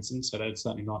Padraig Harrington. So they'd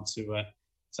certainly like to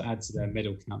add to their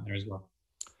medal count there as well.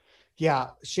 Yeah,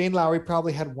 Shane Lowry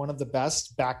probably had one of the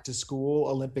best back to school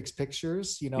Olympics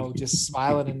pictures, just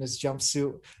smiling in his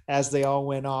jumpsuit as they all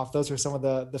went off. Those are some of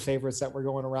the favorites that were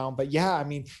going around. But yeah, I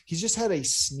mean, he's just had a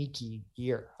sneaky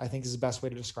year, I think is the best way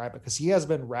to describe it, because he has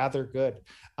been rather good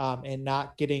and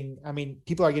not getting, I mean,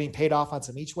 people are getting paid off on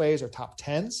some each ways or top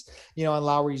 10s, on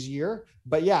Lowry's year.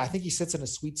 But yeah, I think he sits in a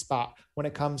sweet spot when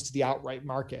it comes to the outright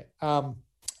market.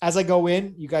 As I go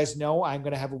in, you guys know I'm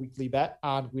going to have a weekly bet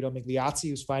on Guido Migliozzi,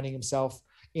 who's finding himself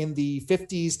in the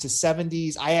 50s to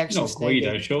 70s. I actually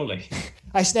surely.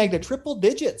 I snagged a triple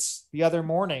digits the other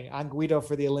morning on Guido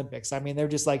for the Olympics. I mean, they're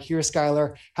just like, here,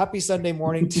 Skylar, happy Sunday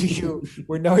morning to you.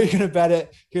 We know you're going to bet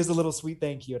it. Here's a little sweet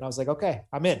thank you. And I was like, okay,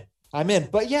 I'm in.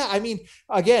 But yeah, I mean,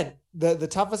 again, the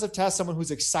toughest of tests, someone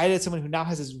who's excited, someone who now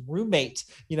has his roommate,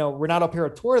 Renato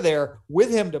Peratore there with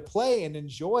him to play and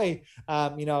enjoy.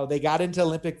 They got into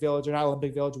Olympic Village, or not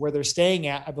Olympic Village, where they're staying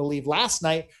at, I believe, last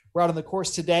night. We're out on the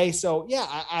course today. So yeah,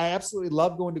 I absolutely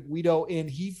love going to Guido, and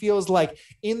he feels like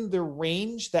in the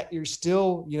range that you're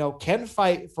still, can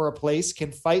fight for a place,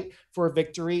 can fight for a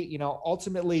victory.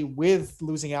 Ultimately with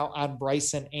losing out on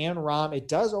Bryson and Rahm, it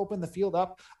does open the field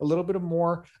up a little bit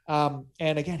more. And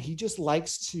again, he just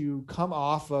likes to come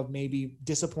off of maybe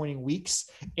disappointing weeks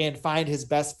and find his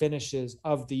best finishes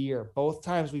of the year. Both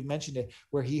times we've mentioned it,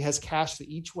 where he has cashed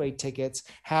the each way tickets,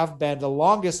 have been the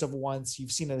longest of ones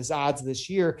you've seen in his odds this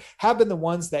year, have been the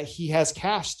ones that he has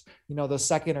cashed, those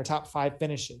second or top 5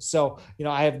 finishes. So,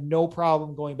 I have no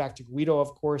problem going back to Guido, of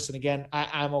course. And again,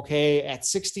 I'm okay at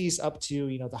 60s up to,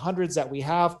 the hundreds that we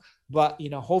have. But,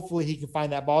 hopefully he can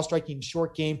find that ball striking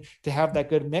short game to have that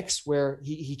good mix where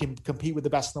he can compete with the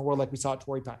best in the world, like we saw at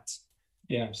Torrey Pines.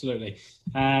 Yeah, absolutely.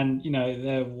 And,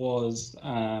 there was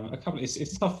a couple,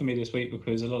 it's tough for me this week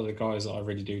because a lot of the guys that I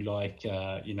really do like,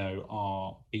 are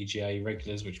PGA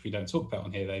regulars, which we don't talk about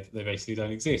on here. They basically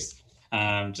don't exist.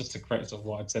 Just to correct sort of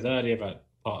what I'd said earlier about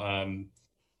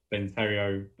Ben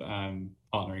Terrio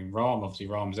partnering Rahm. Obviously,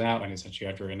 Rahm's out, and it's actually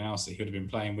Adrian House that he would have been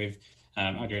playing with.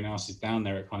 Adrian House is down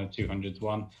there at kind of 200 to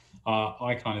 1.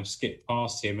 I kind of skipped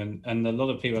past him, and a lot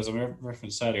of people, as I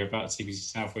referenced earlier about TPC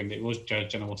Southwind, it was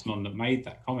Jenna Watson that made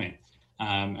that comment.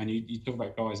 And you talk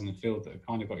about guys in the field that have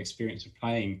kind of got experience of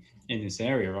playing in this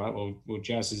area, right? Well,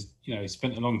 Jazz has, he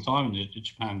spent a long time in the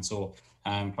Japan Tour,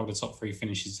 a couple of top 3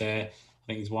 finishes there. I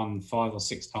think he's won 5 or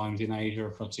 6 times in Asia,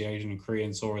 across the Asian and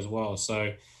Korean Tour as well.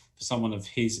 So for someone of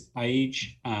his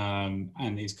age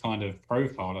and his kind of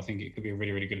profile, I think it could be a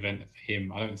really, really good event for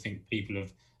him. I don't think people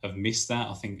have missed that.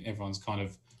 I think everyone's kind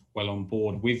of well on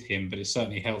board with him, but it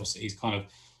certainly helps that he's kind of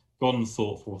gone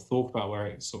thoughtful, thought about where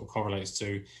it sort of correlates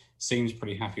to, seems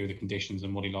pretty happy with the conditions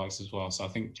and what he likes as well. So I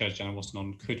think Judge Jenna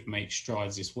Watson could make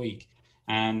strides this week.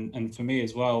 And for me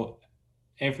as well,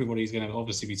 everybody's going to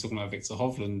obviously be talking about Victor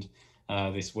Hovland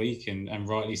this week, and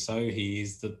rightly so. He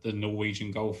is the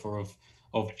Norwegian golfer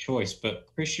of choice. But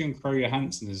Christian Krogh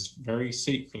Hansen has very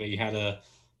secretly had a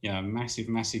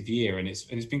massive year, and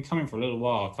it's been coming for a little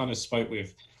while. I kind of spoke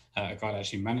with a guy that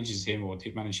actually manages him, or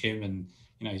did manage him, and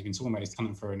he's been talking about his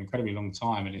talent for an incredibly long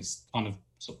time, and it's kind of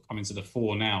sort of coming to the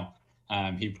fore now.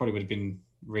 He probably would have been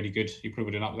really good. He probably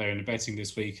would have been up there in the betting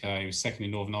this week. He was second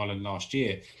in Northern Ireland last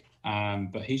year.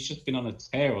 But he's just been on a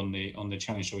tear on the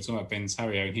Challenge Tour. We're talking about Ben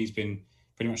Terrio, and he's been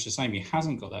pretty much the same. He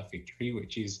hasn't got that victory,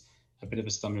 which is a bit of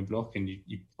a stumbling block, and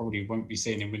you probably won't be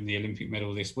seeing him win the Olympic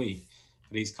medal this week.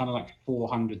 But he's kind of like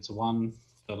 400 to 1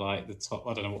 for like the top.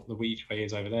 I don't know what the each way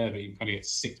is over there, but you can kind of get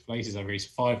 6 places over here. He's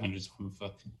 500 to 1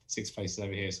 for 6 places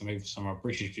over here. So maybe for some of our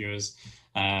British viewers,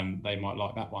 they might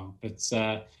like that one. But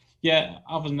yeah,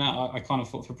 other than that, I kind of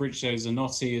thought Fabrizio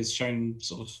Zanotti has shown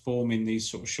sort of form in these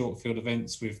sort of short field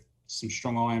events with some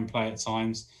strong iron play at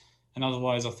times. And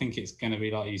otherwise, I think it's going to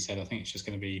be, like you said, I think it's just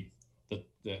going to be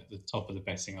the top of the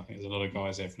betting. I think there's a lot of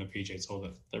guys there from the PGA Tour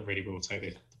that really will take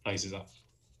the places up.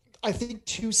 I think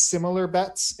 2 similar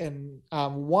bets, and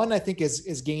one I think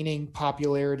is gaining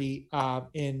popularity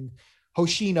in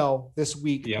Hoshino this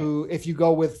week, yep. Who, if you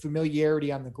go with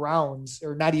familiarity on the grounds,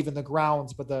 or not even the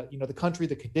grounds, but the country,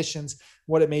 the conditions,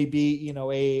 what it may be,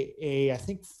 I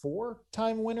think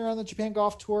 4-time winner on the Japan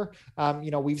Golf Tour.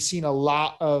 We've seen a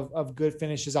lot of good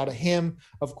finishes out of him.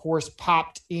 Of course,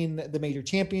 popped in the major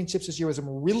championships this year with some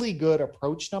really good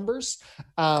approach numbers.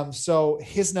 So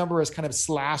his number is kind of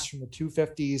slashed from the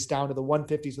 250s down to the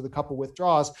 150s with a couple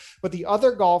withdrawals. But the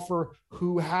other golfer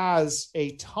who has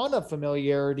a ton of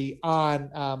familiarity on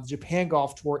Japan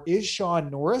Golf Tour is Sean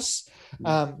Norris.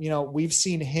 We've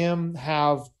seen him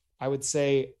have, I would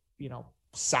say,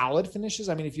 solid finishes.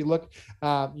 I mean, if you look,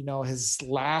 his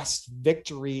last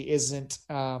victory isn't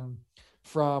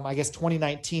from, I guess,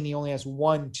 2019. He only has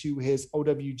 1 to his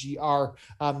OWGR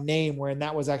name, wherein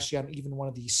that was actually on even one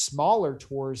of the smaller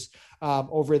tours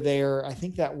over there. I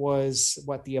think that was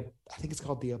I think it's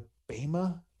called the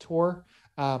Abema Tour.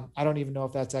 I don't even know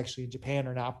if that's actually in Japan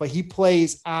or not, but he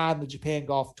plays on the Japan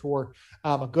Golf Tour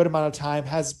a good amount of time,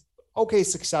 has okay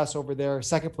success over there,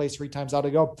 second place 3 times out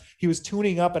ago. He was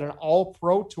tuning up at an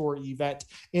all-pro tour event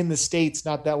in the States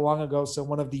not that long ago, so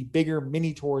one of the bigger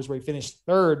mini tours where he finished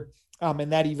 3rd in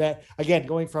that event. Again,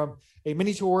 going from a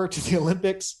mini tour to the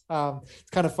Olympics. It's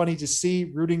kind of funny to see,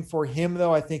 rooting for him,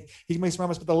 though. I think he makes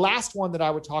promise. But the last one that I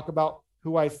would talk about,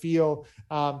 who I feel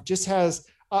just has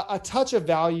a touch of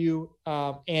value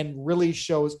and really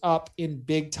shows up in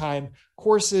big time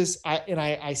courses.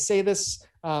 I say this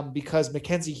because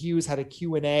Mackenzie Hughes had a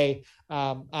Q&A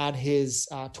on his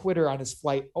Twitter on his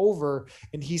flight over,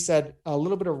 and he said a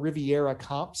little bit of Riviera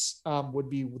comps would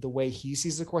be the way he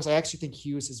sees the course. I actually think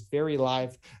Hughes is very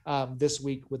live this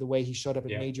week with the way he showed up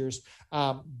in majors.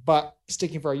 But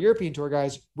sticking for our European Tour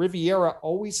guys, Riviera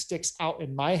always sticks out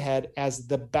in my head as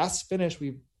the best finish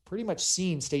we've pretty much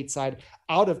seen stateside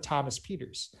out of Thomas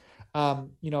Pieters.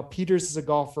 Pieters is a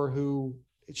golfer who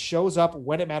shows up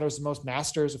when it matters the most.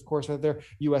 Masters, of course, with their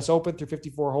US Open through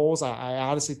 54 holes. I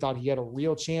honestly thought he had a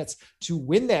real chance to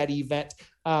win that event.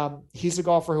 He's a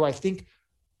golfer who I think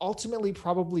ultimately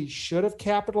probably should have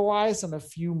capitalized on a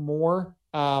few more,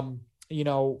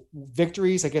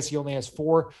 victories. I guess he only has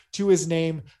 4 to his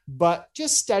name, but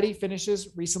just steady finishes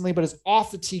recently, but his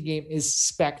off the tee game is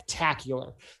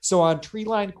spectacular. So on tree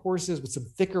line courses with some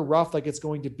thicker rough, like it's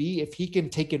going to be, if he can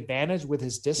take advantage with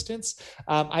his distance,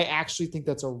 I actually think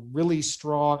that's a really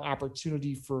strong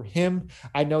opportunity for him.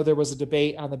 I know there was a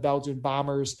debate on the Belgian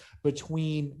Bombers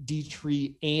between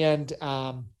Dietrich and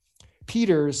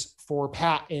Pieters for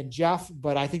Pat and Jeff,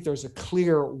 but I think there's a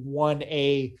clear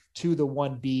 1A to the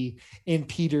 1B in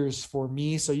Pieters for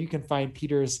me. So you can find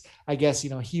Pieters, I guess,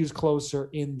 he was closer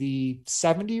in the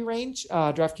 70 range,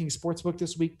 DraftKings Sportsbook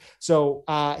this week. So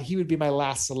he would be my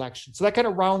last selection. So that kind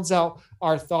of rounds out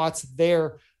our thoughts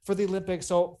there for the Olympics.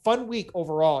 So fun week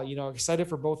overall, excited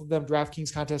for both of them.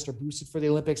 DraftKings contests are boosted for the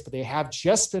Olympics, but they have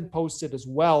just been posted as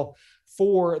well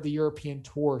for the European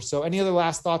Tour. So any other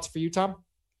last thoughts for you, Tom?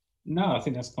 No, I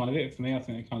think that's kind of it for me. I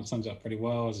think it kind of sums up pretty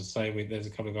well. As I say, there's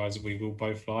a couple of guys that we will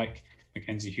both like.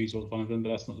 Mackenzie Hughes was one of them, but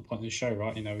that's not the point of the show,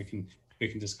 right? We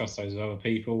can discuss those with other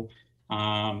people.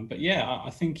 But yeah,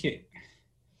 I think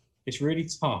it's really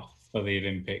tough for the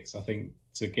Olympics. I think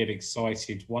to get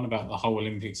excited, one, about the whole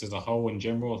Olympics as a whole in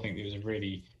general. I think it was a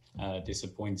really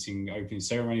disappointing opening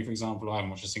ceremony, for example. I haven't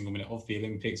watched a single minute of the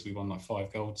Olympics. We won like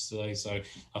 5 golds today, so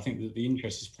I think that the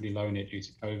interest is pretty low in it due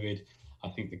to COVID. I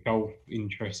think the golf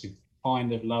interest is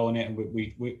kind of low on it, and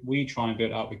we try and build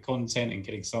it up with content and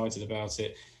get excited about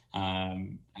it.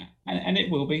 And it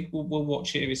will be. We'll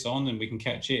watch it if it's on, and we can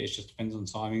catch it. It just depends on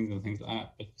timings and things like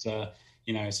that. But it's a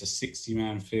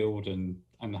 60-man field, and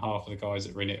half of the guys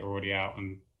that are in it are already out,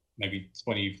 and maybe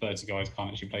 20, 30 guys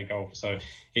can't actually play golf. So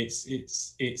it's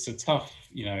a tough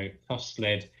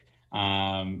sled.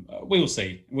 We'll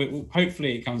see.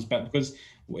 Hopefully it comes back, because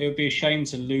it would be a shame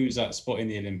to lose that spot in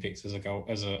the Olympics as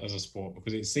a sport,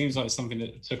 because it seems like something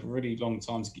that took a really long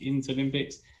time to get into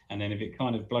Olympics, and then if it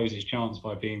kind of blows its chance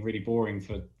by being really boring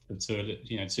for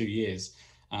 2 years,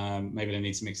 maybe they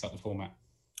need to mix up the format.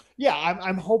 Yeah,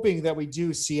 I'm hoping that we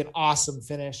do see an awesome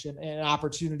finish and an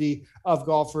opportunity of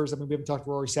golfers. I mean, we haven't talked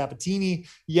to Rory Sabatini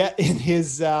yet in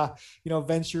his,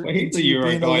 venture into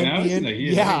being an Olympian.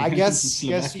 Yeah, I guess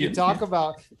you can talk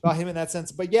about him in that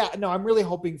sense. But yeah, no, I'm really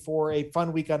hoping for a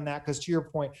fun week on that, because to your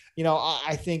point,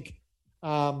 I think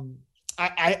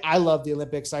I love the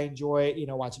Olympics. I enjoy,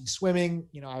 watching swimming.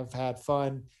 I've had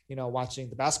fun, watching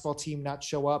the basketball team not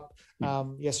show up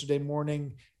yesterday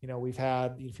morning. We've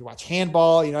had, if you watch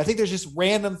handball, I think there's just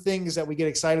random things that we get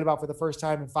excited about for the first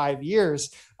time in 5 years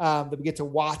that we get to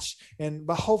watch.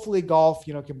 But hopefully golf,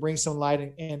 can bring some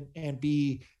light and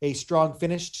be a strong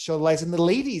finish to show the lights. And the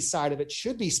ladies side of it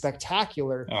should be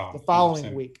spectacular the following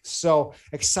 100%. Week. So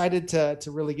excited to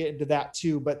really get into that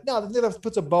too. But no, that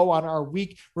puts a bow on our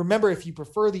week. Remember, if you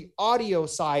prefer the audio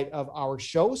side of our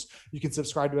shows, you can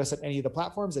subscribe to us at any of the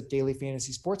platforms at Daily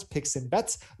Fantasy Sports, Picks and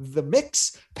Bets, The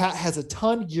Mix. Pat has a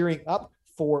ton gearing up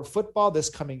for football this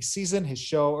coming season. His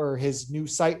show, or his new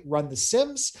site, Run the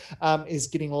Sims, is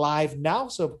getting live now.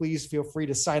 So please feel free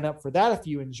to sign up for that if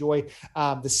you enjoy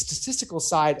the statistical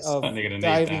side of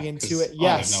diving into it.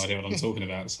 Yes. I have no idea what I'm talking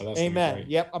about. So that's amen.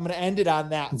 Yep. I'm going to end it on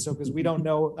that. So, because we don't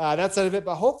know that side of it,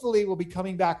 but hopefully we'll be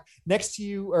coming back next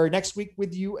week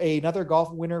with you, another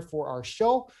golf winner for our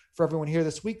show. For everyone here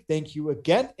this week, thank you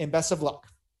again and best of luck.